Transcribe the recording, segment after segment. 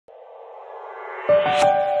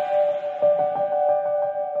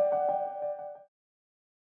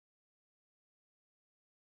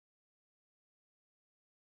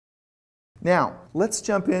Now, let's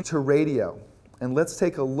jump into radio, and let's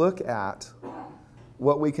take a look at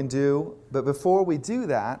what we can do. But before we do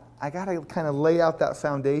that, I got to kind of lay out that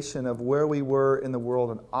foundation of where we were in the world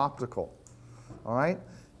in optical. All right?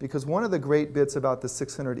 Because one of the great bits about the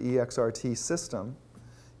 600EX-RT system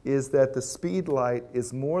is that the Speedlite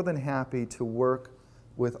is more than happy to work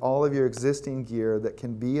with all of your existing gear that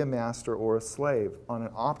can be a master or a slave on an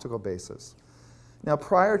optical basis. Now,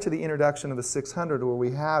 prior to the introduction of the 600, where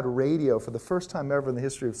we had radio for the first time ever in the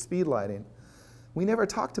history of speed lighting, we never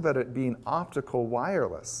talked about it being optical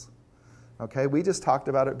wireless. Okay? We just talked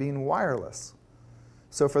about it being wireless.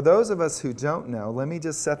 So for those of us who don't know, let me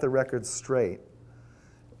just set the record straight.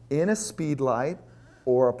 In a Speedlite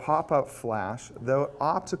or a pop-up flash, the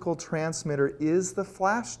optical transmitter is the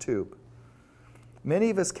flash tube.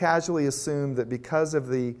 Many of us casually assume that because of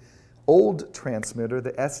the old transmitter,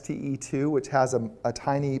 the STE2, which has a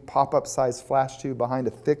tiny pop-up size flash tube behind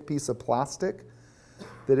a thick piece of plastic,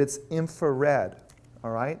 that it's infrared,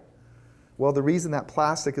 all right? Well, the reason that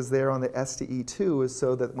plastic is there on the STE2 is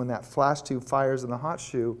so that when that flash tube fires in the hot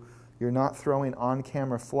shoe, you're not throwing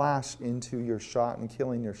on-camera flash into your shot and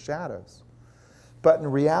killing your shadows. But in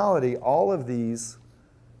reality, all of these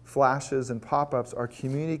flashes and pop-ups are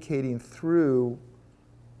communicating through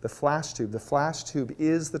the flash tube. The flash tube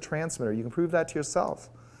is the transmitter. You can prove that to yourself.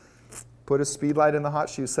 Put a Speedlite in the hot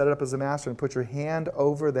shoe, set it up as a master, and put your hand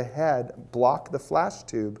over the head, block the flash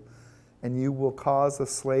tube, and you will cause the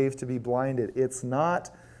slave to be blinded. It's not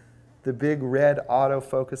the big red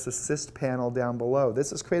autofocus assist panel down below. This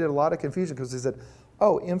has created a lot of confusion because they said,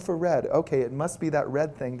 oh, infrared. Okay, it must be that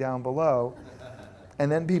red thing down below.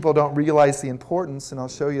 And then people don't realize the importance, and I'll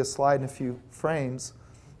show you a slide in a few frames,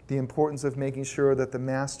 the importance of making sure that the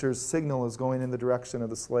master's signal is going in the direction of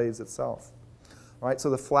the slaves itself. All right, so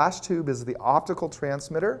the flash tube is the optical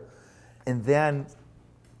transmitter, and then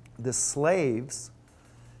the slaves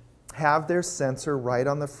have their sensor right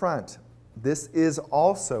on the front. This is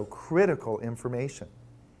also critical information.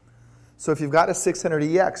 So if you've got a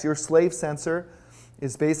 600EX, your slave sensor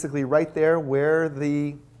is basically right there where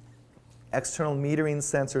the external metering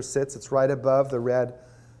sensor sits. It's right above the red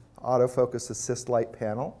autofocus assist light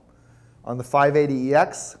panel. On the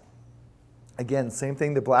 580EX, again, same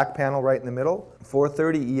thing, the black panel right in the middle.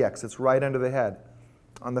 430EX, it's right under the head.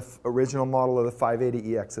 On the original model of the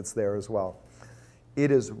 580EX, it's there as well.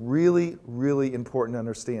 It is really, really important to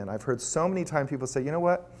understand. I've heard so many times people say, you know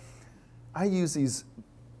what? I use these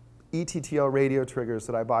E-TTL radio triggers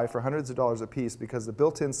that I buy for hundreds of dollars a piece because the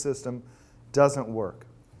built-in system doesn't work.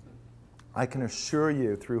 I can assure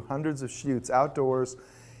you, through hundreds of shoots outdoors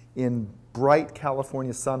in bright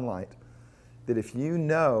California sunlight, that if you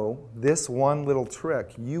know this one little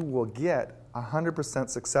trick, you will get a 100%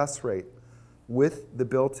 success rate with the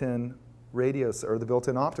built-in radio or the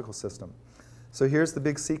built-in optical system. So here's the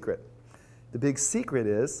big secret. The big secret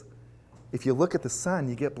is, if you look at the sun,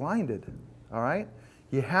 you get blinded, all right?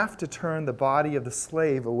 You have to turn the body of the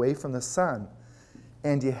slave away from the sun,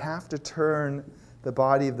 and you have to turn the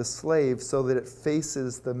body of the slave so that it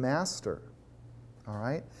faces the master, all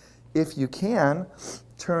right? If you can,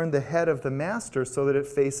 turn the head of the master so that it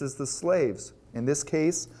faces the slaves. In this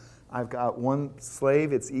case, I've got one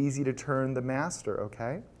slave. It's easy to turn the master,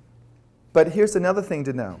 okay? But here's another thing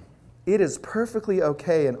to know. It is perfectly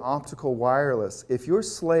okay in optical wireless if your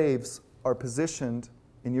slaves are positioned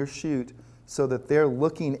in your shoot so that they're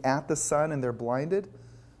looking at the sun and they're blinded.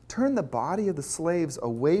 Turn the body of the slaves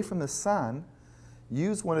away from the sun,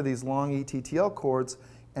 use one of these long E-TTL cords,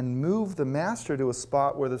 and move the master to a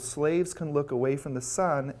spot where the slaves can look away from the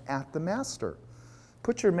sun at the master.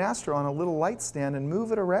 Put your master on a little light stand and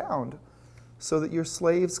move it around so that your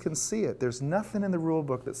slaves can see it. There's nothing in the rule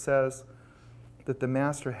book that says that the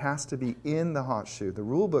master has to be in the hot shoe. The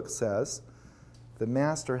rule book says the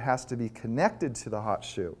master has to be connected to the hot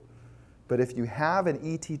shoe. But if you have an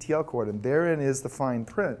E-TTL cord, and therein is the fine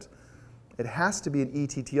print, it has to be an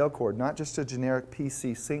E-TTL cord, not just a generic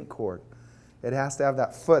PC sync cord. It has to have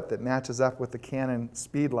that foot that matches up with the Canon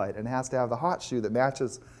Speedlite, and it has to have the hot shoe that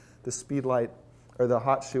matches the Speedlite or the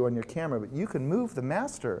hot shoe on your camera. But you can move the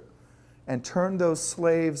master and turn those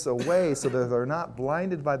slaves away so that they're not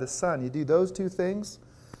blinded by the sun. You do those two things,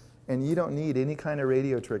 and you don't need any kind of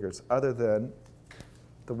radio triggers other than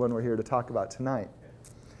the one we're here to talk about tonight.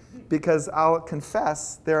 Because I'll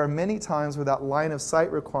confess, there are many times where that line of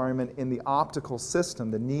sight requirement in the optical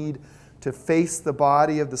system, the need to face the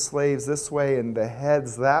body of the slaves this way and the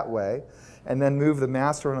heads that way, and then move the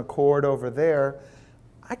master on a cord over there,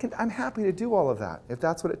 I'm happy to do all of that if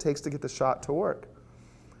that's what it takes to get the shot to work.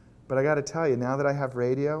 But I got to tell you, now that I have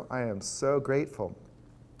radio, I am so grateful,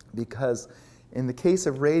 because In the case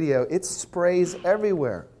of radio, it sprays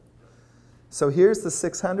everywhere. So here's the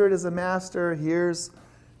 600 as a master, here's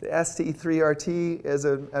the ST3RT as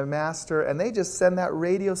a master, and they just send that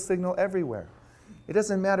radio signal everywhere. It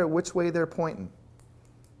doesn't matter which way they're pointing.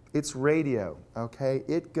 It's radio, okay?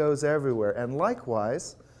 It goes everywhere. And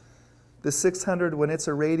likewise, the 600, when it's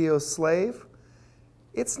a radio slave,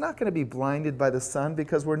 it's not going to be blinded by the sun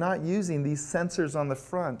because we're not using these sensors on the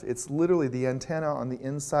front. It's literally the antenna on the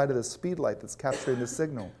inside of the speedlight that's capturing the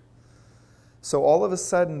signal. So all of a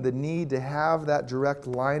sudden, the need to have that direct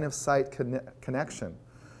line of sight connection,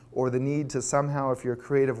 or the need to somehow, if you're a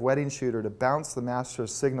creative wedding shooter, to bounce the master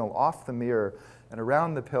signal off the mirror and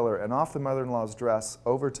around the pillar and off the mother-in-law's dress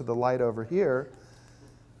over to the light over here,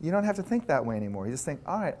 you don't have to think that way anymore. You just think,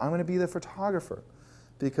 all right, I'm going to be the photographer,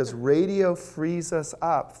 because radio frees us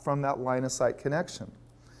up from that line of sight connection.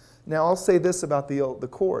 Now, I'll say this about the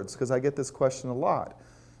cords, because I get this question a lot.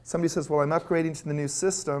 Somebody says, well, I'm upgrading to the new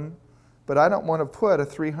system, but I don't want to put a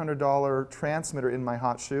 $300 transmitter in my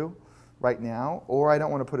hot shoe right now, or I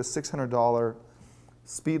don't want to put a $600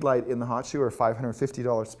 Speedlite in the hot shoe, or a $550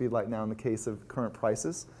 Speedlite now in the case of current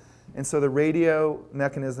prices. And so the radio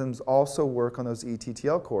mechanisms also work on those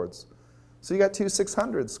E-TTL cords. So you got two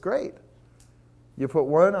 600s, great. You put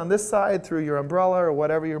one on this side through your umbrella or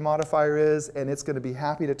whatever your modifier is, and it's going to be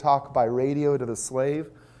happy to talk by radio to the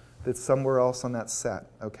slave that's somewhere else on that set,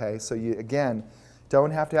 okay? So you, again,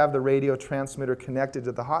 don't have to have the radio transmitter connected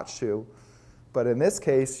to the hot shoe, but in this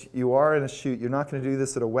case, you are in a shoot. You're not going to do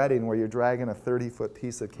this at a wedding where you're dragging a 30-foot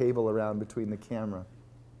piece of cable around between the camera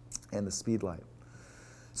and the Speedlite.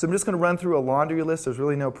 So I'm just going to run through a laundry list. There's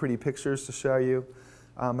really no pretty pictures to show you.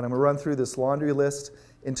 And I'm going to run through this laundry list.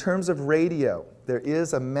 In terms of radio, there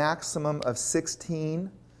is a maximum of 16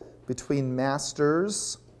 between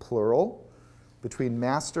masters, plural, between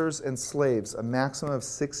masters and slaves, a maximum of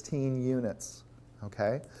 16 units,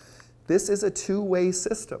 okay? This is a two-way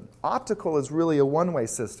system. Optical is really a one-way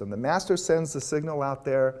system. The master sends the signal out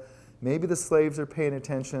there. Maybe the slaves are paying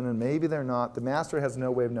attention, and maybe they're not. The master has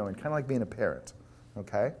no way of knowing, kind of like being a parent,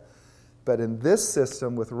 okay? But in this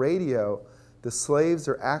system with radio, the slaves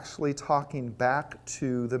are actually talking back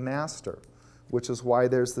to the master, which is why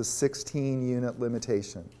there's the 16-unit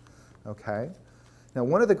limitation, okay? Now,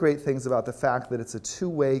 one of the great things about the fact that it's a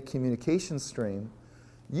two-way communication stream,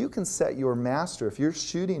 you can set your master, if you're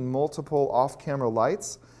shooting multiple off-camera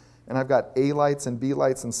lights, and I've got A lights and B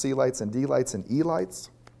lights and C lights and D lights and E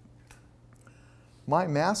lights, my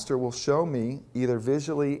master will show me either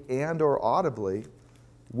visually and or audibly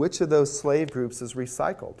which of those slave groups is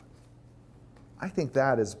recycled. I think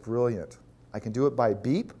that is brilliant. I can do it by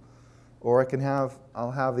beep, or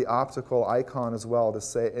I'll have the optical icon as well to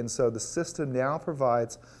say, and so the system now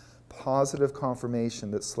provides positive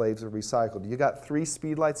confirmation that slaves are recycled. You got 3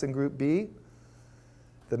 Speedlights in Group B.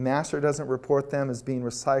 The master doesn't report them as being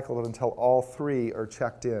recycled until all 3 are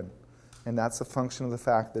checked in. And that's a function of the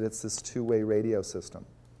fact that it's this two-way radio system.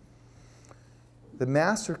 The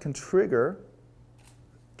master can trigger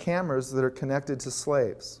cameras that are connected to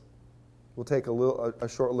slaves. We'll take a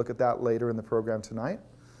short look at that later in the program tonight.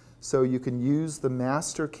 So you can use the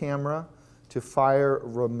master camera to fire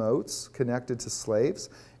remotes connected to slaves.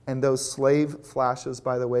 And those slave flashes,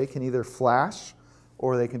 by the way, can either flash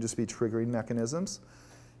or they can just be triggering mechanisms.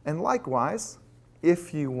 And likewise,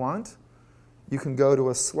 if you want, you can go to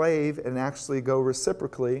a slave and actually go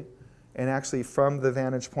reciprocally, and actually from the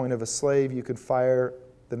vantage point of a slave, you can fire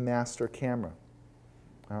the master camera.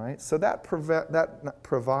 All right? So that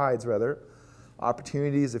provides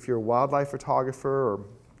opportunities if you're a wildlife photographer, or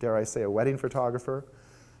dare I say a wedding photographer,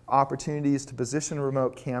 opportunities to position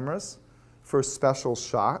remote cameras for special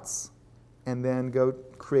shots, and then go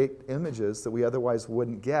create images that we otherwise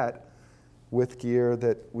wouldn't get with gear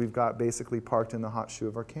that we've got basically parked in the hot shoe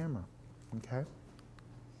of our camera. Okay?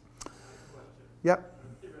 Yep.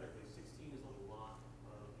 Theoretically, 16 is a lot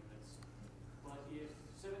of units, but if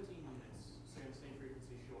 17 units stay on the same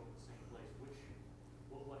frequency, show up at the same place,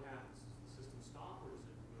 what happens? Does the system stop, or does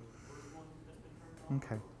it remove the first one that's been turned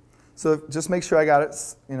on? Okay. So just make sure I got it,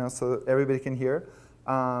 so that everybody can hear.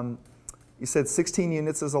 You said 16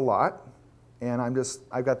 units is a lot, and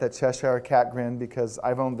I've got that Cheshire cat grin because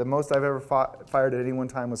the most I've ever fired at any one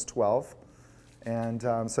time was 12. And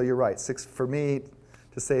so you're right, for me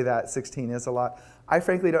to say that 16 is a lot. I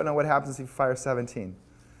frankly don't know what happens if you fire 17.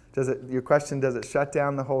 Your question, does it shut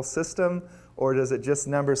down the whole system, or does it just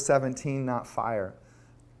number 17 not fire?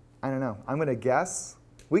 I don't know. I'm going to guess.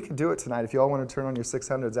 We could do it tonight. If you all want to turn on your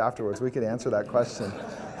 600s afterwards, we could answer that question.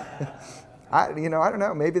 I don't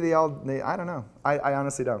know. Maybe I don't know. I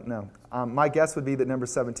honestly don't know. My guess would be that number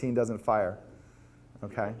 17 doesn't fire.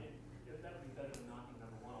 Okay? That would be better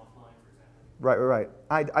Right.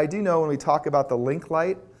 I do know when we talk about the link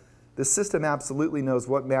light, the system absolutely knows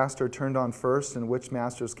what master turned on first and which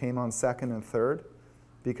masters came on second and third.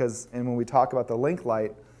 And when we talk about the link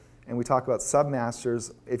light and we talk about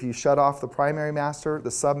submasters, if you shut off the primary master,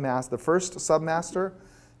 the first submaster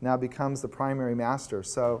now becomes the primary master.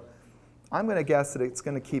 So I'm going to guess that it's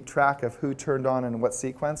going to keep track of who turned on in what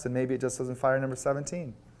sequence, and maybe it just doesn't fire number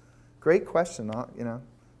 17. Great question, you know.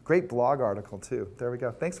 Great blog article, too. There we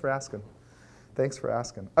go. Thanks for asking. Thanks for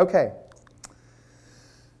asking. OK.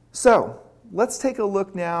 So let's take a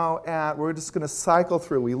look now at, we're just going to cycle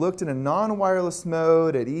through. We looked in a non-wireless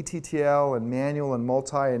mode at E-TTL and manual and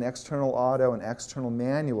multi and external auto and external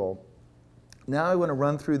manual. Now I want to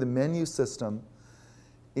run through the menu system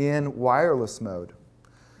in wireless mode.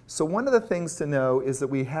 So one of the things to know is that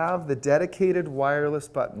we have the dedicated wireless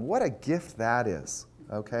button. What a gift that is,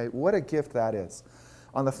 okay? What a gift that is.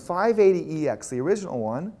 On the 580EX, the original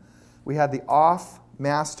one, we had the off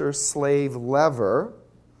master slave lever.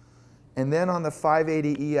 And then on the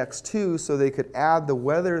 580EX2, so they could add the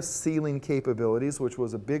weather sealing capabilities, which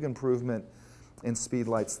was a big improvement in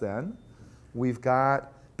Speedlights then. We've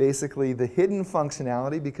got basically the hidden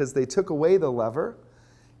functionality because they took away the lever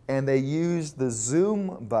and they used the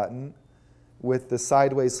zoom button with the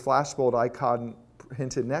sideways flashbulb icon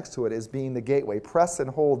hinted next to it as being the gateway. Press and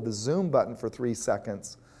hold the zoom button for 3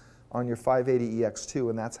 seconds on your 580EX2,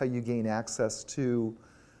 and that's how you gain access to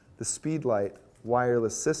the Speedlight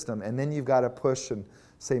wireless system. And then you've got to push and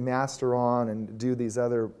say master on and do these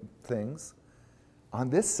other things. On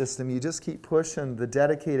this system, you just keep pushing the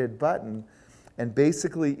dedicated button, and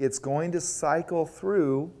basically it's going to cycle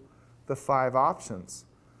through the 5 options.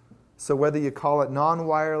 So whether you call it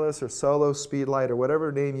non-wireless or solo Speedlight or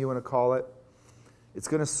whatever name you want to call it, it's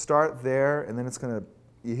going to start there, and then it's going to,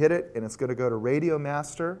 you hit it, and it's going to go to radio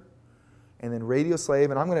master, and then radio slave.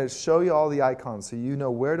 And I'm going to show you all the icons so you know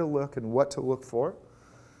where to look and what to look for.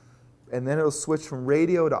 And then it'll switch from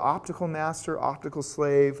radio to optical master, optical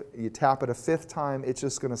slave. You tap it a 5th time. It's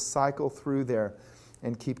just going to cycle through there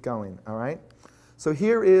and keep going, all right? So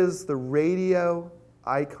here is the radio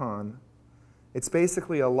icon. It's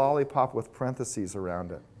basically a lollipop with parentheses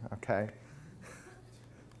around it, okay?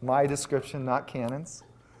 My description, not Canon's,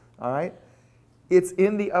 all right? It's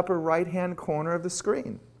in the upper right-hand corner of the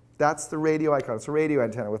screen. That's the radio icon. It's a radio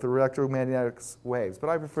antenna with electromagnetic waves, but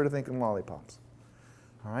I prefer to think in lollipops,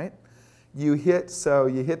 all right? You hit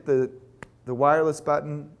the wireless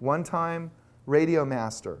button 1 time, radio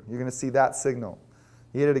master. You're going to see that signal.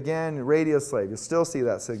 You hit it again, radio slave. You'll still see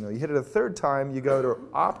that signal. You hit it a 3rd time, you go to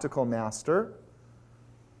optical master.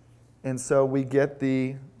 And so we get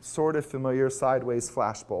the sort of familiar sideways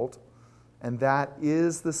flash bolt. And that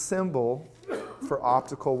is the symbol for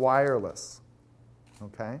optical wireless.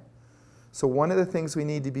 Okay? So one of the things we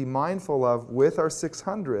need to be mindful of with our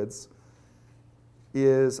 600s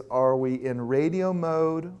is, are we in radio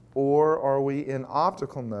mode or are we in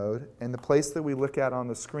optical mode? And the place that we look at on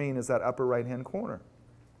the screen is that upper right-hand corner.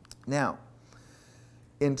 Now,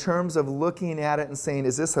 in terms of looking at it and saying,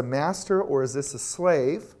 is this a master or is this a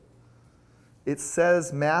slave? It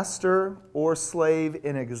says master or slave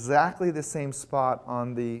in exactly the same spot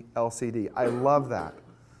on the LCD. I love that.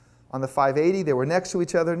 On the 580, they were next to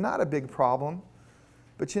each other, not a big problem.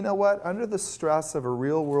 But you know what? Under the stress of a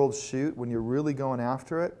real-world shoot, when you're really going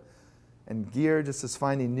after it, and gear just is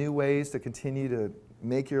finding new ways to continue to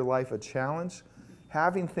make your life a challenge,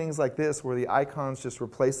 having things like this where the icons just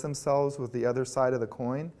replace themselves with the other side of the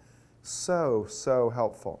coin, so, so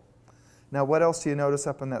helpful. Now, what else do you notice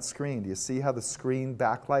up on that screen? Do you see how the screen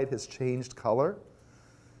backlight has changed color?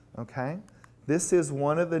 Okay. This is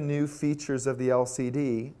one of the new features of the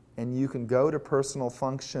LCD, and you can go to Personal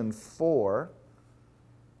Function 4.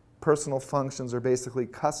 Personal functions are basically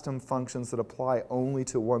custom functions that apply only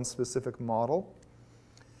to one specific model.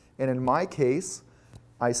 And in my case,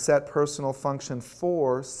 I set Personal Function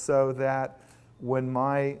 4 so that when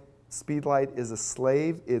my Speedlight is a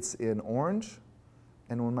slave, it's in orange.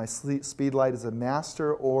 And when my Speedlight is a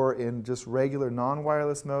master or in just regular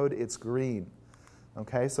non-wireless mode, it's green.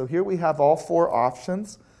 Okay, so here we have all 4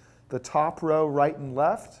 options. The top row, right and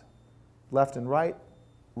left and right,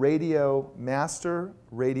 radio master,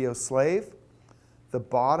 radio slave. The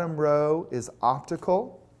bottom row is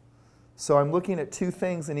optical. So I'm looking at 2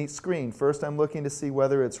 things in each screen. First, I'm looking to see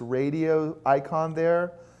whether it's radio icon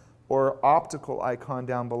there or optical icon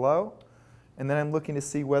down below. And then I'm looking to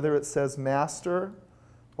see whether it says master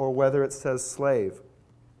or whether it says slave.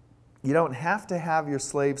 You don't have to have your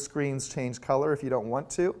slave screens change color if you don't want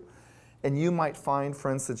to. And you might find,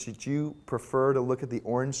 for instance, that you prefer to look at the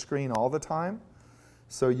orange screen all the time.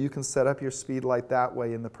 So you can set up your Speedlite that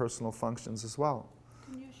way in the personal functions as well.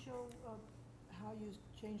 Can you show how you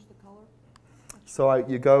change the color? So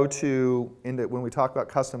you go to, when we talk about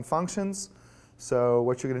custom functions, so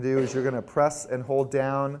what you're going to do is you're going to press and hold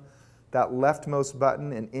down that leftmost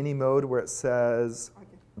button in any mode where it says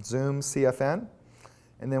Zoom CFN.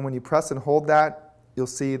 And then when you press and hold that, you'll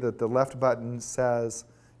see that the left button says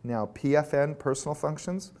now PFN, personal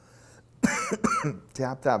functions.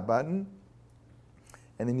 Tap that button.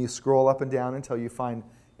 And then you scroll up and down until you find,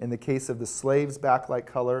 in the case of the slave's backlight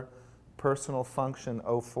color, personal function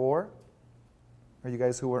 04. Are you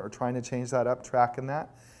guys who are trying to change that up, tracking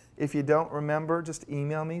that? If you don't remember, just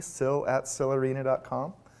email me,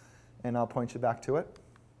 sil@silarena.com, and I'll point you back to it.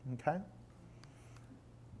 Okay?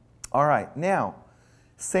 All right, now,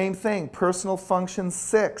 same thing, personal function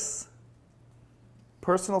 6.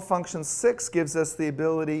 Personal function 6 gives us the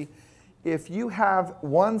ability, if you have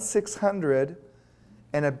one 600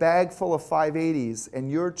 and a bag full of 580s,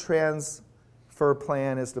 and your transfer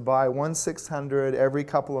plan is to buy one 600 every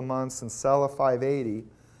couple of months and sell a 580,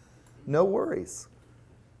 no worries.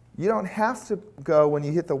 You don't have to go, when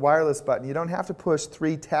you hit the wireless button, you don't have to push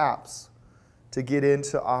 3 taps to get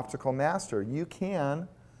into Optical Master. You can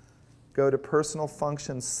go to Personal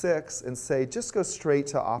Function 6 and say, just go straight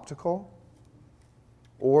to Optical.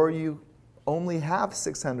 Or you only have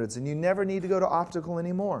 600s and you never need to go to Optical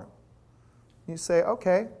anymore. You say,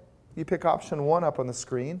 okay, you pick option 1 up on the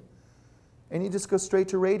screen, and you just go straight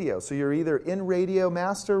to radio. So you're either in Radio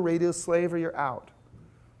Master, Radio Slave, or you're out.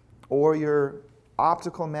 Or you're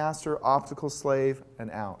Optical Master, Optical Slave,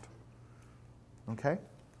 and out. Okay?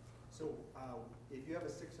 So if you have a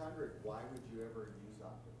 600, why would you ever use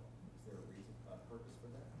optical? Is there a reason, purpose for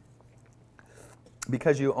that?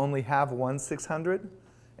 Because you only have one 600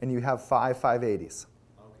 and you have 5 580s.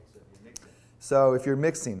 Okay, so if you're mixing. So if you're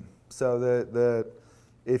mixing, so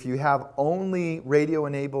if you have only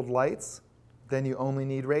radio-enabled lights, then you only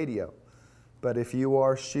need radio. But if you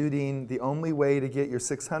are shooting, the only way to get your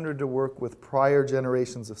 600 to work with prior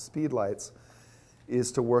generations of Speedlights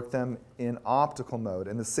is to work them in optical mode.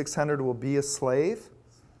 And the 600 will be a slave,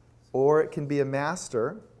 or it can be a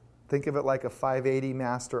master. Think of it like a 580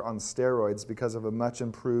 master on steroids because of a much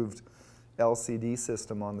improved LCD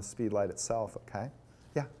system on the Speedlight itself, okay?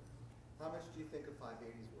 Yeah? How much do you think a 580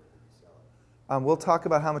 is worth if you sell it? We'll talk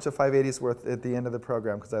about how much a 580 is worth at the end of the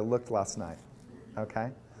program because I looked last night,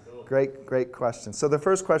 okay? Great question. So the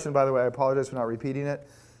first question, by the way, I apologize for not repeating it,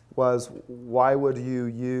 was why would you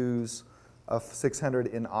use a 600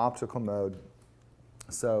 in optical mode?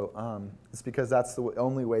 So it's because that's the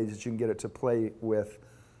only way that you can get it to play with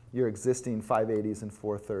your existing 580s and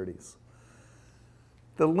 430s.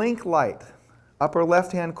 The link light, upper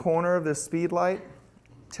left-hand corner of the Speedlight,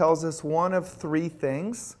 tells us one of 3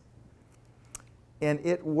 things, and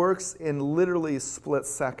it works in literally a split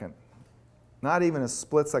second. Not even a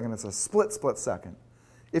split second, it's a split second.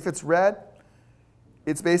 If it's red,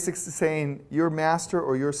 it's basically saying your master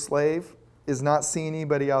or your slave is not seeing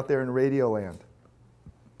anybody out there in radio land.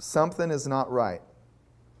 Something is not right.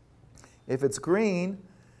 If it's green,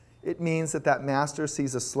 it means that that master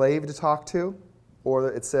sees a slave to talk to,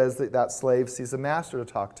 or it says that that slave sees a master to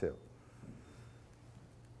talk to.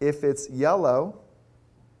 If it's yellow,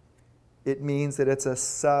 it means that it's a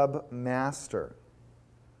sub-master.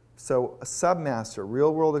 So a sub-master,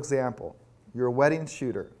 real-world example, you're a wedding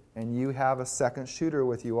shooter, and you have a second shooter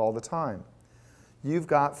with you all the time. You've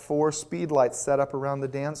got 4 Speedlights set up around the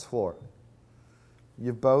dance floor.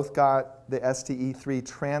 You've both got the STE3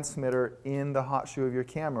 transmitter in the hot shoe of your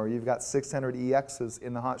camera, or you've got 600EXs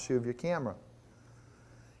in the hot shoe of your camera.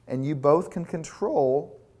 And you both can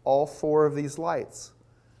control all 4 of these lights.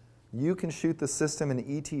 You can shoot the system in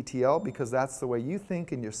E-TTL because that's the way you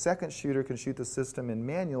think, and your second shooter can shoot the system in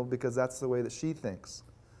manual because that's the way that she thinks.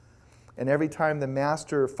 And every time the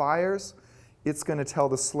master fires, it's going to tell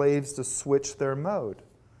the slaves to switch their mode.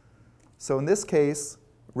 So in this case,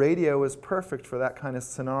 radio is perfect for that kind of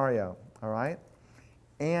scenario, all right?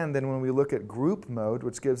 And then when we look at group mode,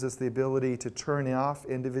 which gives us the ability to turn off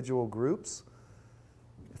individual groups,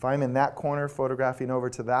 if I'm in that corner photographing over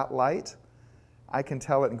to that light, I can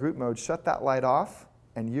tell it in group mode, shut that light off,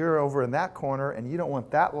 and you're over in that corner, and you don't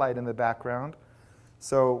want that light in the background.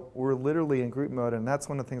 So we're literally in group mode, and that's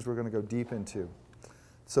one of the things we're going to go deep into.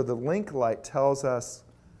 So the link light tells us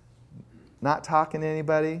not talking to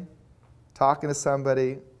anybody, talking to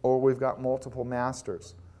somebody, or we've got multiple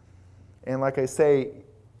masters. And like I say,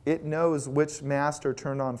 it knows which master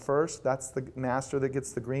turned on first. That's the master that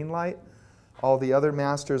gets the green light. All the other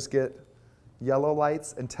masters get yellow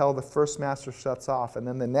lights until the first master shuts off, and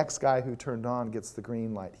then the next guy who turned on gets the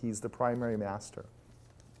green light. He's the primary master.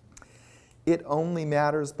 It only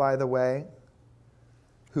matters, by the way,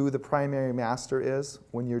 who the primary master is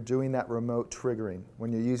when you're doing that remote triggering.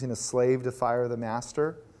 When you're using a slave to fire the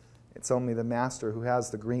master, it's only the master who has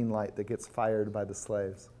the green light that gets fired by the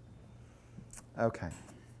slaves. Okay.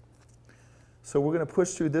 So we're going to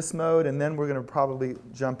push through this mode, and then we're going to probably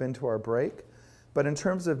jump into our break. But in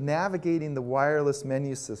terms of navigating the wireless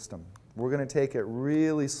menu system, we're going to take it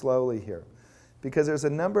really slowly here, because there's a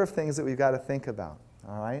number of things that we've got to think about,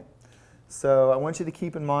 all right? So I want you to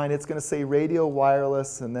keep in mind it's going to say radio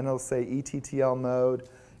wireless, and then it'll say E-TTL mode.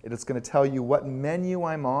 It's going to tell you what menu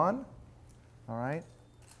I'm on, all right?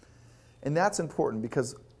 And that's important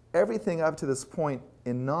because everything up to this point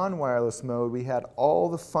in non-wireless mode, we had all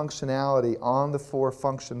the functionality on the 4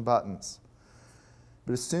 function buttons.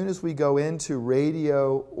 But as soon as we go into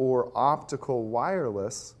radio or optical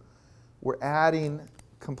wireless, we're adding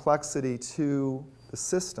complexity to the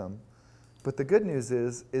system. But the good news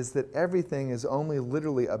is that everything is only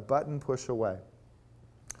literally a button push away.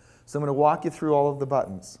 So I'm going to walk you through all of the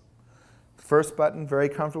buttons. First button, very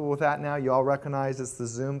comfortable with that now. You all recognize it's the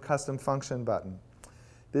Zoom Custom Function button.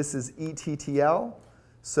 This is E-TTL.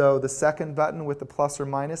 So the second button with the plus or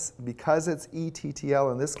minus, because it's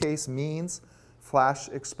E-TTL in this case, means flash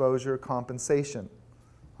exposure compensation.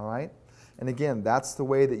 All right? And again, that's the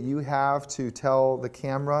way that you have to tell the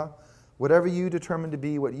camera whatever you determine to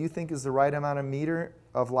be what you think is the right amount of meter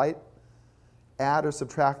of light, add or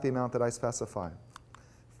subtract the amount that I specify.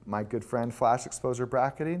 My good friend, flash exposure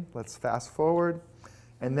bracketing. Let's fast forward.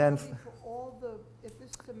 And then For all the, if this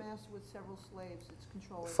is a master with several slaves, it's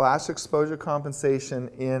controlling. flash exposure compensation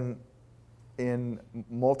in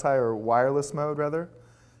multi or wireless mode, rather,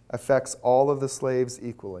 affects all of the slaves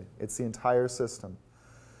equally. It's the entire system.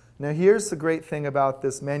 Now here's the great thing about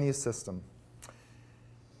this menu system.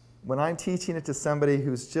 When I'm teaching it to somebody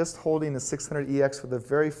who's just holding the 600EX for the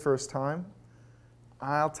very first time,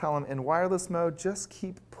 I'll tell them in wireless mode, just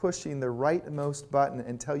keep pushing the rightmost button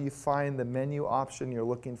until you find the menu option you're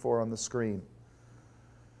looking for on the screen.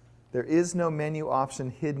 There is no menu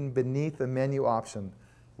option hidden beneath the menu option,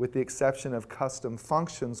 with the exception of custom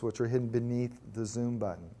functions, which are hidden beneath the zoom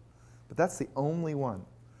button. But that's the only one.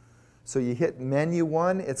 So you hit menu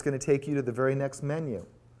 1, it's going to take you to the very next menu.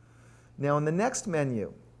 Now in the next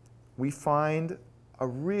menu, we find a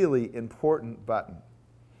really important button.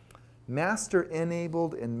 Master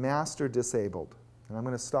enabled and master disabled. And I'm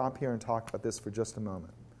going to stop here and talk about this for just a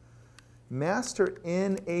moment. Master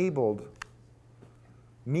enabled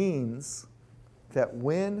means that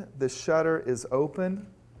when the shutter is open,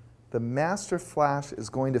 the master flash is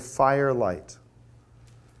going to fire light.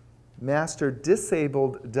 Master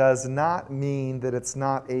disabled does not mean that it's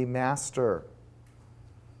not a master.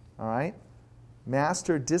 All right?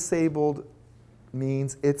 Master disabled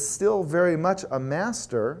means it's still very much a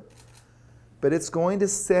master, but it's going to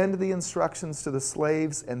send the instructions to the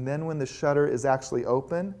slaves, and then when the shutter is actually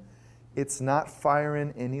open, it's not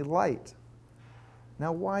firing any light.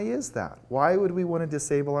 Now, why is that? Why would we want to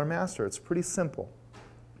disable our master? It's pretty simple.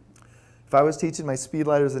 If I was teaching my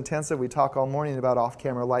Speedlighters Intensive, we talk all morning about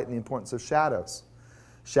off-camera light and the importance of shadows.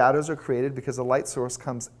 Shadows are created because a light source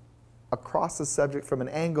comes across the subject from an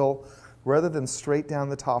angle rather than straight down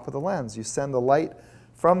the top of the lens. You send the light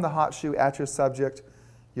from the hot shoe at your subject.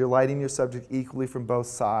 You're lighting your subject equally from both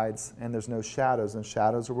sides, and there's no shadows. And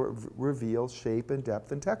shadows reveal shape and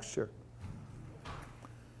depth and texture.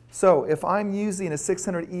 So if I'm using a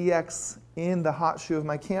 600EX in the hot shoe of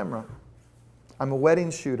my camera, I'm a wedding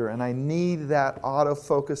shooter, and I need that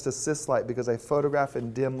autofocused assist light because I photograph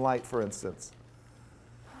in dim light, for instance.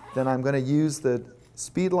 Then I'm going to use the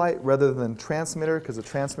Speedlite rather than transmitter because the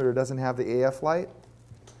transmitter doesn't have the AF light.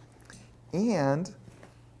 And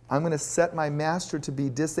I'm going to set my master to be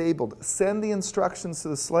disabled. Send the instructions to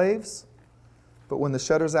the slaves, but when the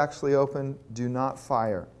shutter's actually open, do not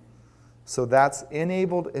fire. So that's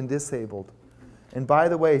enabled and disabled. And by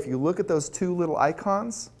the way, if you look at those two little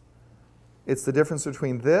icons, it's the difference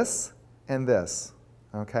between this and this.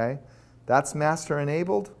 Okay? That's master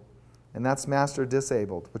enabled, and that's master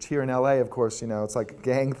disabled, which here in LA, of course, you know, it's like a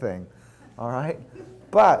gang thing. All right?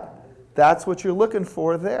 But that's what you're looking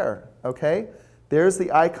for there. Okay? There's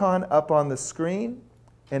the icon up on the screen,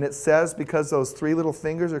 and it says, because those 3 little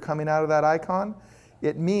fingers are coming out of that icon,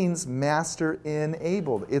 it means master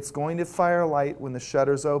enabled. It's going to fire light when the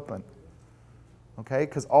shutter's open. Okay?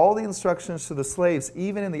 Because all the instructions to the slaves,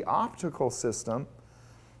 even in the optical system,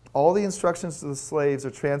 all the instructions to the slaves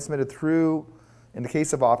are transmitted through, in the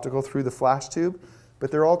case of optical, through the flash tube,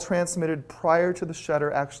 but they're all transmitted prior to the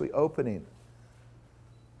shutter actually opening.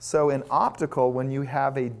 So in optical, when you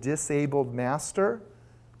have a disabled master,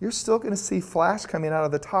 you're still going to see flash coming out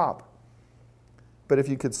of the top. But if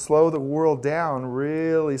you could slow the world down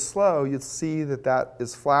really slow, you'd see that that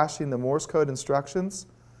is flashing the Morse code instructions.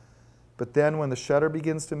 But then when the shutter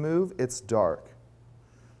begins to move, it's dark.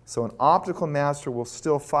 So an optical master will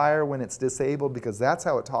still fire when it's disabled because that's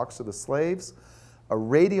how it talks to the slaves. A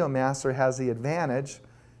radio master has the advantage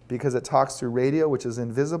because it talks through radio, which is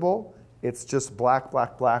invisible. It's just black,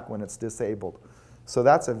 black, black when it's disabled. So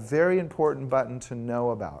that's a very important button to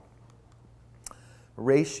know about.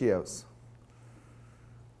 Ratios.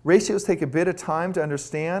 Ratios take a bit of time to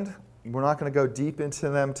understand. We're not going to go deep into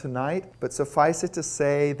them tonight, but suffice it to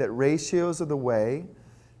say that ratios are the way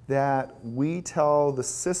that we tell the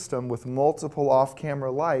system with multiple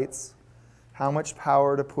off-camera lights how much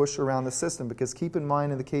power to push around the system. Because keep in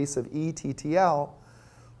mind, in the case of E-TTL,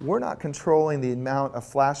 we're not controlling the amount of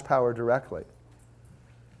flash power directly.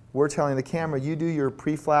 We're telling the camera, you do your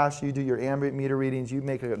pre-flash, you do your ambient meter readings, you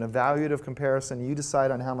make an evaluative comparison, you decide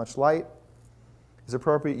on how much light is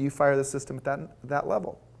appropriate, you fire the system at that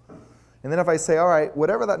level. And then if I say, all right,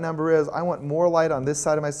 whatever that number is, I want more light on this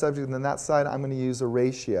side of my subject than that side, I'm going to use a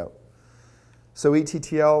ratio. So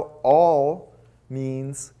E-TTL all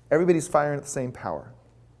means everybody's firing at the same power.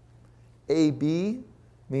 AB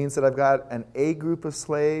means that I've got an A group of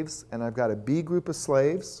slaves and I've got a B group of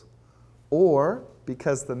slaves. Or,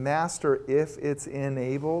 because the master, if it's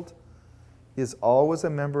enabled, is always a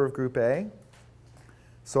member of group A,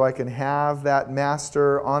 so I can have that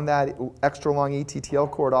master on that extra long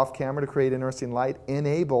E-TTL cord off camera to create interesting light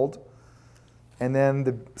enabled, and then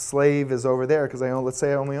the slave is over there because let's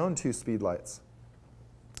say I only own 2 speedlights.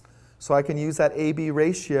 So I can use that AB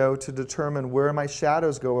ratio to determine where my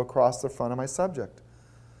shadows go across the front of my subject.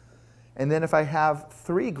 And then if I have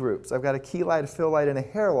 3 groups, I've got a key light, a fill light, and a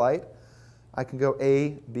hair light, I can go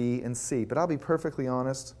A, B, and C. But I'll be perfectly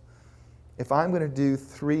honest, if I'm going to do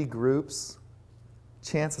 3 groups,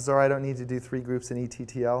 chances are I don't need to do 3 groups in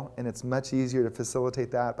E-TTL, and it's much easier to facilitate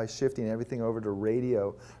that by shifting everything over to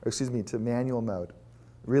manual mode.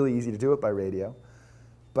 Really easy to do it by radio.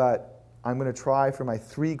 But I'm going to try for my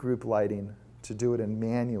 3-group lighting to do it in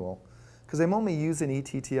manual, because I'm only using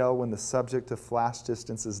E-TTL when the subject to flash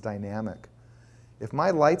distance is dynamic. If my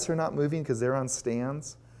lights are not moving because they're on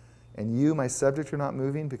stands, and you, my subject, are not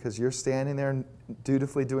moving because you're standing there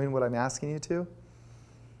dutifully doing what I'm asking you to,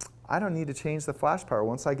 I don't need to change the flash power.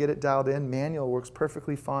 Once I get it dialed in, manual works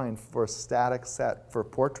perfectly fine for a static set. For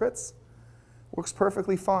portraits, works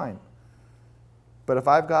perfectly fine. But if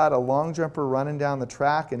I've got a long jumper running down the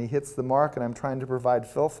track and he hits the mark and I'm trying to provide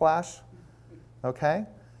fill flash, okay?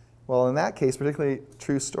 Well, in that case, particularly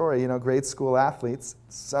true story, grade school athletes,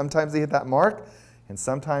 sometimes they hit that mark and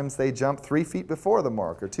sometimes they jump 3 feet before the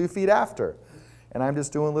mark or 2 feet after. And I'm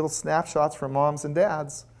just doing little snapshots for moms and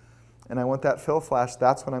dads. And I want that fill flash,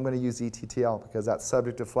 that's when I'm going to use E-TTL, because that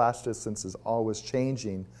subject to flash distance is always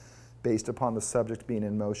changing based upon the subject being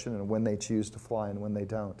in motion and when they choose to fly and when they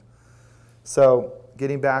don't. So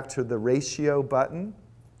getting back to the ratio button,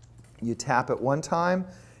 you tap it one time,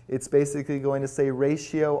 it's basically going to say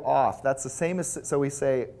ratio off. That's the same as, so we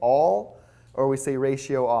say all or we say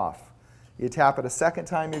ratio off. You tap it a second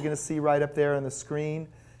time, you're going to see right up there on the screen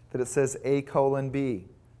that it says A:B.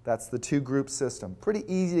 That's the 2-group system. Pretty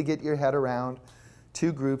easy to get your head around.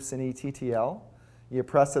 2 groups in E-TTL. You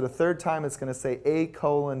press it a third time, it's going to say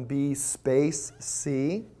A:B space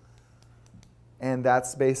C. And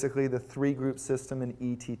that's basically the 3-group system in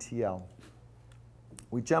E-TTL.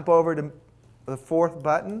 We jump over to the 4th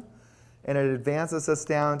button, and it advances us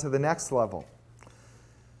down to the next level.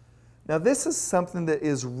 Now this is something that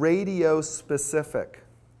is radio specific.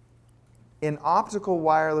 In optical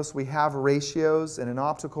wireless, we have ratios, and in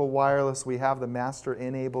optical wireless, we have the master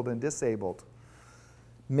enabled and disabled.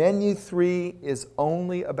 Menu 3 is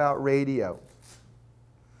only about radio.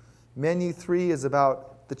 Menu 3 is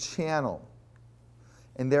about the channel.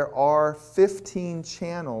 And there are 15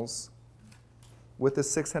 channels with the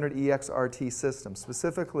 600EX-RT system.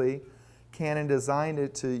 Specifically, Canon designed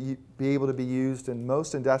it to be able to be used in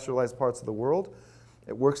most industrialized parts of the world.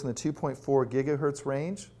 It works in the 2.4 gigahertz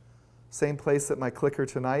range. Same place that my clicker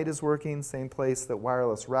tonight is working, same place that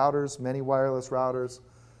wireless routers, many wireless routers,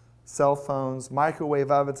 cell phones,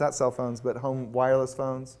 microwave ovens, not cell phones, but home wireless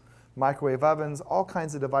phones, microwave ovens, all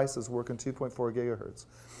kinds of devices work in 2.4 gigahertz.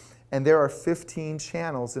 And there are 15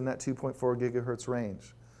 channels in that 2.4 gigahertz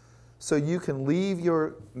range. So you can leave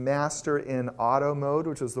your master in auto mode,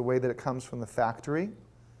 which is the way that it comes from the factory.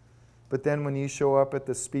 But then when you show up at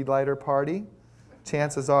the Speedlighter party,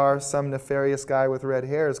 chances are some nefarious guy with red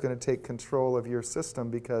hair is going to take control of your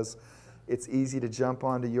system because it's easy to jump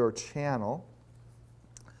onto your channel.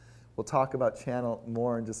 We'll talk about channel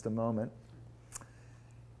more in just a moment.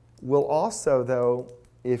 will also, though,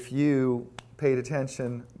 if you paid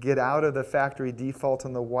attention, get out of the factory default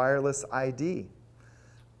on the wireless ID.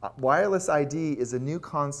 Wireless ID is a new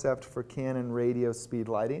concept for Canon radio speed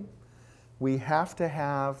lighting. We have to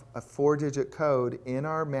have a 4-digit code in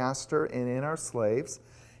our master and in our slaves,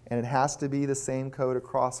 and it has to be the same code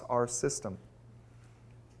across our system.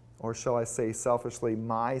 Or shall I say selfishly,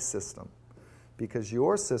 my system. Because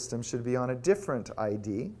your system should be on a different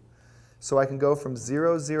ID. So I can go from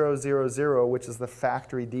 0000, which is the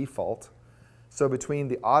factory default. So between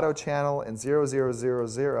the auto channel and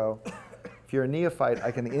 0000, if you're a neophyte,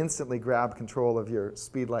 I can instantly grab control of your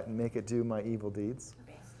Speedlite and make it do my evil deeds.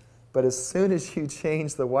 But as soon as you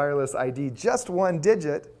change the wireless ID just 1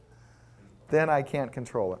 digit, then I can't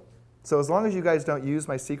control it. So as long as you guys don't use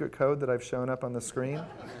my secret code that I've shown up on the screen,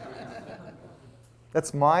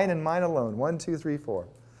 that's mine and mine alone, 1, 2, 3, 4.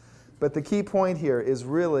 But the key point here is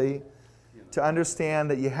really to understand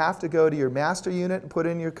that you have to go to your master unit and put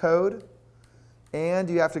in your code, and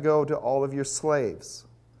you have to go to all of your slaves.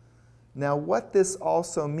 Now, what this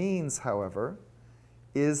also means, however,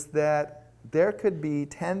 is that there could be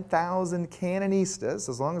 10,000 Canonistas,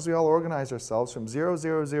 as long as we all organize ourselves from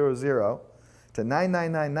 0000 to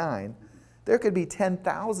 9999, there could be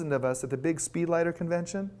 10,000 of us at the big Speedlighter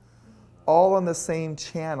convention, all on the same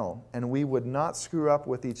channel, and we would not screw up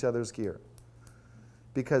with each other's gear.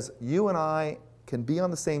 Because you and I can be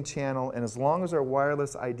on the same channel, and as long as our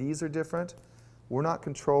wireless IDs are different, we're not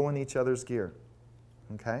controlling each other's gear.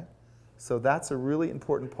 Okay? So that's a really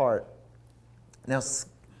important part. Now, Is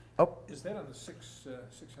that on the 600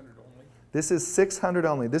 only? This is 600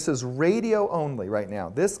 only. This is radio only right now.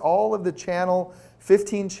 This, all of the channel,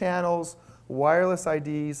 15 channels, wireless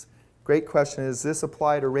IDs. Great question. Does this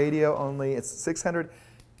apply to radio only? It's 600.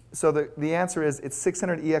 So the answer is it's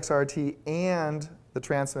 600EX-RT and the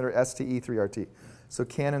transmitter STE3RT. So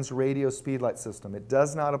Canon's radio speedlight system. It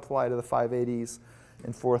does not apply to the 580s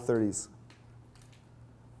and 430s.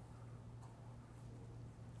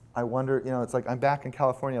 I wonder, you know, it's like I'm back in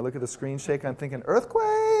California. I look at the screen shake, I'm thinking,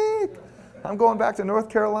 earthquake! I'm going back to North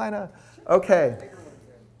Carolina. Okay,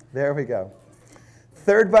 there we go.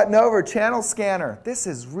 Third button over, channel scanner. This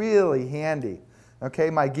is really handy. Okay,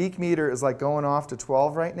 my geek meter is like going off to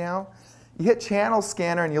 12 right now. You hit channel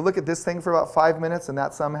scanner and you look at this thing for about 5 minutes, and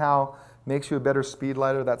that somehow makes you a better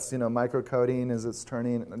speedlighter. That's, you know, microcoding as it's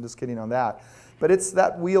turning. I'm just kidding on that. But it's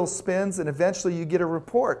that wheel spins, and eventually you get a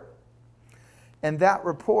report. And that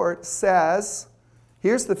report says,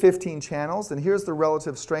 here's the 15 channels, and here's the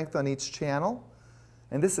relative strength on each channel.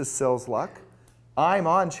 And this is Sill's luck. I'm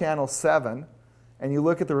on channel 7, and you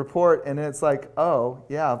look at the report, and it's like, oh,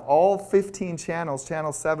 yeah, of all 15 channels,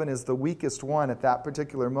 channel 7 is the weakest one at that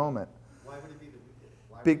particular moment. Why would it be the weakest?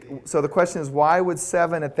 Why would it be So the question is, why would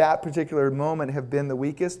 7 at that particular moment have been the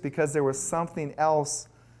weakest? Because there was something else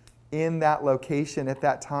in that location at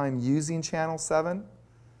that time using channel 7.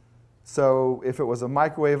 So if it was a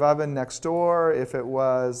microwave oven next door, if it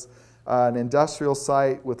was an industrial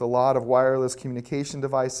site with a lot of wireless communication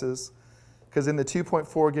devices, because in the 2.4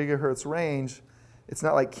 gigahertz range, it's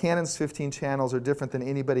not like Canon's 15 channels are different than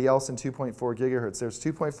anybody else in 2.4 gigahertz. There's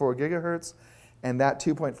 2.4 gigahertz, and that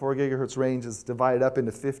 2.4 gigahertz range is divided up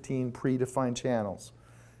into 15 predefined channels.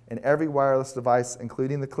 And every wireless device,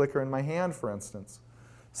 including the clicker in my hand, for instance.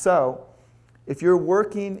 So if you're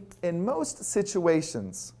working in most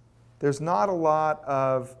situations, there's not a lot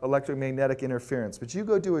of electromagnetic interference, but you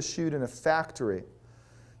go do a shoot in a factory,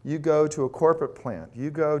 you go to a corporate plant, you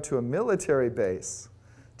go to a military base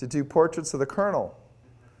to do portraits of the colonel.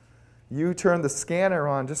 You turn the scanner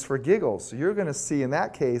on just for giggles. So you're going to see, in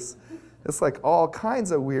that case, it's like all kinds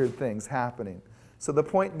of weird things happening. So the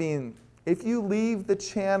point being, if you leave the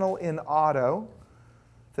channel in auto,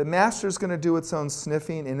 the master's going to do its own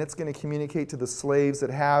sniffing, and it's going to communicate to the slaves that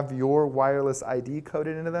have your wireless ID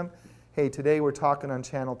coded into them. Hey, today we're talking on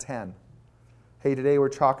channel 10. Hey, today we're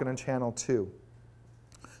talking on channel 2.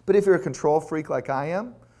 But if you're a control freak like I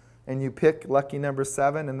am, and you pick lucky number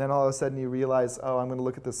 7, and then all of a sudden you realize, oh, I'm going to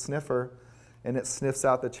look at the sniffer, and it sniffs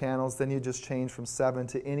out the channels, then you just change from 7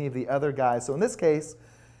 to any of the other guys. So in this case,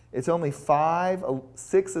 it's only 5.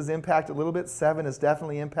 6 is impacted a little bit. 7 is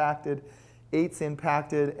definitely impacted. 8's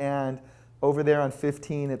impacted. And over there on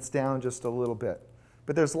 15, it's down just a little bit.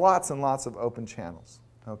 But there's lots and lots of open channels.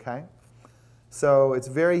 Okay? So it's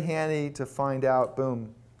very handy to find out,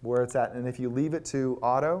 boom, where it's at. And if you leave it to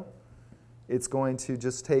auto, it's going to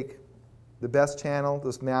just take the best channel.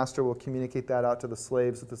 This master will communicate that out to the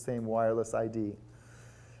slaves with the same wireless ID.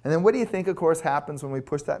 And then what do you think, of course, happens when we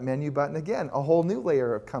push that menu button again? A whole new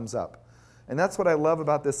layer comes up. And that's what I love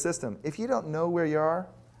about this system. If you don't know where you are,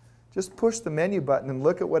 Just push the menu button and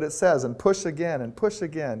look at what it says and push again and push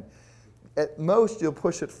again. At most, you'll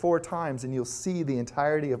push it 4 times and you'll see the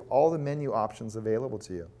entirety of all the menu options available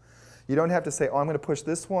to you. You don't have to say, oh, I'm going to push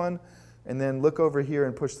this one and then look over here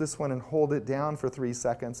and push this one and hold it down for 3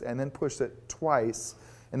 seconds and then push it twice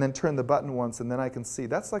and then turn the button once and then I can see.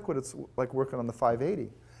 That's like what it's like working on the 580,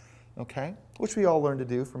 okay? Which we all learned to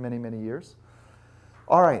do for many, many years.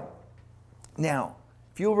 All right. Now,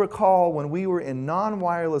 if you'll recall, when we were in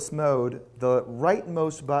non-wireless mode, the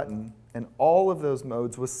rightmost button in all of those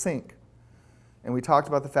modes was sync. And we talked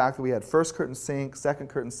about the fact that we had first curtain sync, second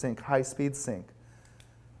curtain sync, high-speed sync.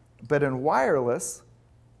 But in wireless,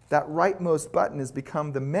 that rightmost button has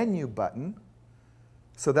become the menu button.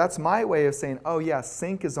 So that's my way of saying, oh yeah,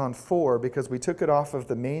 sync is on 4 because we took it off of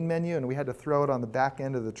the main menu and we had to throw it on the back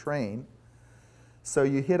end of the train. So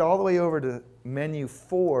you hit all the way over to menu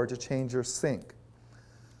 4 to change your sync.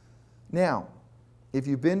 Now, if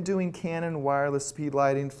you've been doing Canon wireless speed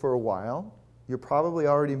lighting for a while, you're probably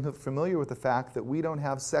already familiar with the fact that we don't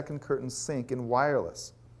have second curtain sync in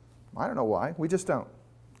wireless. I don't know why, we just don't,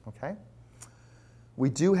 okay? We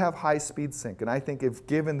do have high-speed sync, and I think if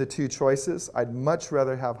given the 2 choices, I'd much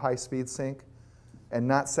rather have high-speed sync and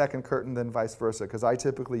not second curtain than vice versa, because I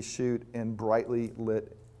typically shoot in brightly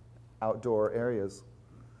lit outdoor areas.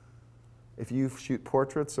 If you shoot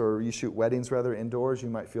portraits or you shoot weddings rather indoors, you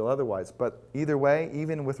might feel otherwise. But either way,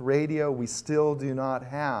 even with radio, we still do not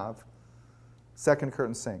have second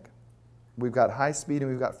curtain sync. We've got high speed and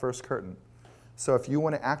we've got first curtain. So if you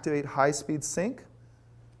want to activate high speed sync,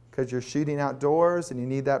 because you're shooting outdoors and you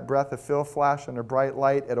need that breadth of field flash under bright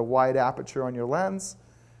light at a wide aperture on your lens,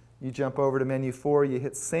 you jump over to menu 4, you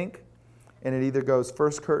hit sync, and it either goes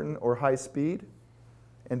first curtain or high speed.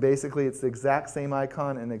 And basically, it's the exact same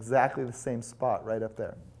icon in exactly the same spot right up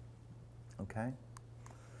there. Okay?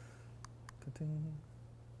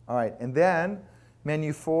 All right, and then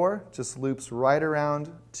menu 4 just loops right around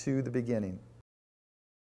to the beginning.